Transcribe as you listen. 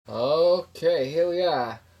Okay, here we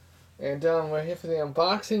are, and we're here for the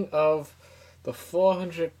unboxing of the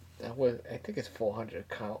 400. I think it's 400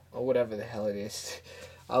 count or whatever the hell it is.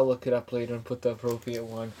 I'll look it up later and put the appropriate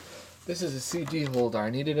one. This is a CD holder. I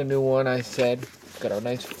needed a new one. I said, got a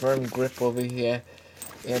nice firm grip over here,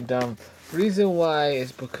 and reason why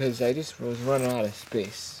is because I just was running out of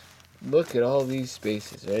space. Look at all these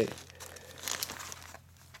spaces, right?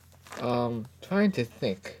 Trying to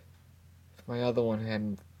think if my other one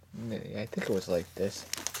had. I think it was like this.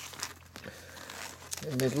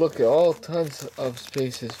 And then look at all tons of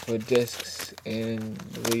spaces for discs and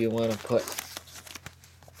where you want to put.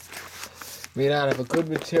 Made out of a good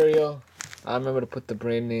material. I remember to put the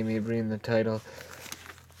brand name here in the title.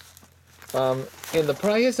 And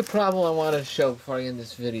here's the problem I want to show before I end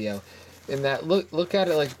this video. In that, look at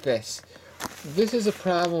it like this. This is a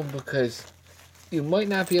problem because you might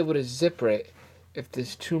not be able to zipper it if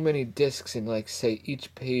there's too many discs in, like, say,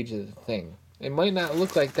 each page of the thing. It might not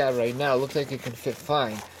look like that right now. It looks like it can fit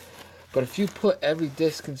fine. But if you put every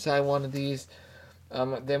disc inside one of these,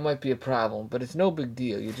 there might be a problem. But it's no big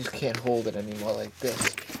deal. You just can't hold it anymore like this.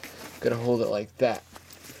 You gotta hold it like that.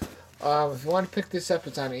 If you want to pick this up,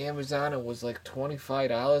 it's on Amazon. It was like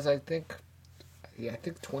 $25, I think. Yeah, I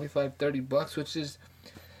think 25, 30 bucks, which is,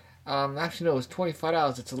 actually no, it was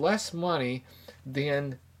 $25. It's less money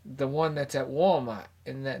than the one that's at Walmart,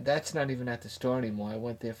 and that's not even at the store anymore. I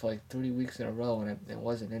went there for like 3 weeks in a row, and it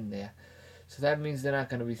wasn't in there. So that means they're not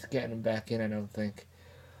going to be getting them back in, I don't think.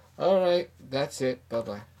 Alright, that's it.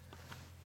 Bye-bye.